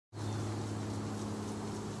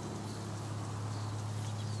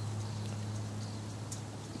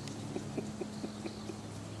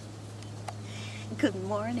Good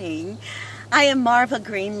morning. I am Marva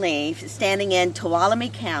Greenleaf, standing in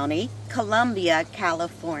Tuolumne County, Columbia,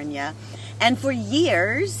 California. And for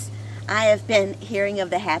years, I have been hearing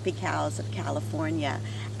of the happy cows of California.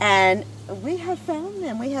 And we have found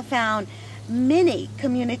them. We have found many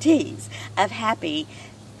communities of happy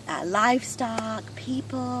livestock,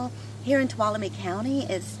 people. Here in Tuolumne County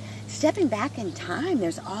is stepping back in time.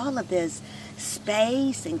 There's all of this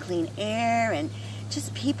space and clean air and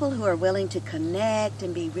just people who are willing to connect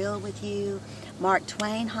and be real with you. Mark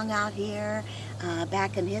Twain hung out here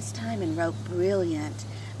back in his time and wrote brilliant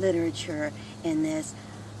literature in this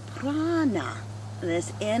prana,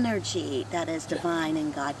 this energy that is divine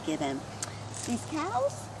and God-given. These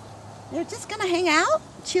cows, they're just gonna hang out,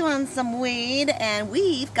 chew on some weed, and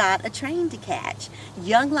we've got a train to catch.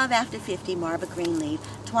 Young Love After 50, Marva Greenleaf,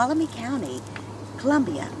 Tuolumne County,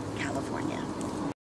 Columbia,